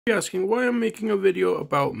You're asking why I'm making a video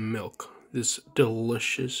about milk, this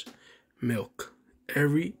delicious milk.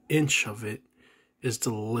 Every inch of it is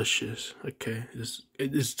delicious, okay?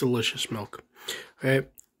 It is delicious milk, okay?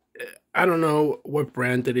 I don't know what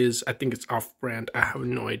brand it is. I think it's off-brand. I have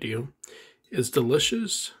no idea. It's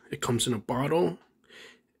delicious. It comes in a bottle,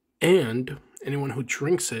 and anyone who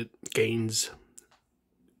drinks it gains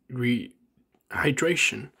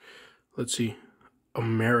rehydration. Let's see,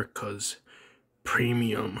 America's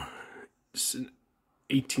premium,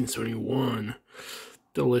 1871,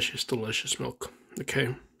 delicious milk.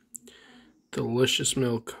 Okay, delicious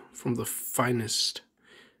milk from the finest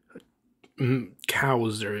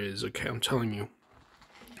cows there is. Okay, I'm telling you.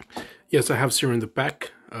 Yes, I have cereal in the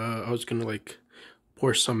back. I was gonna like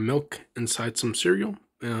pour some milk inside some cereal.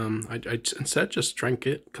 I instead just drank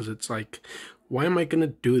it because it's like, why am I gonna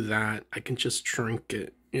do that? I can just drink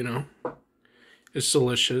it, you know. It's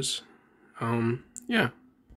delicious. Yeah.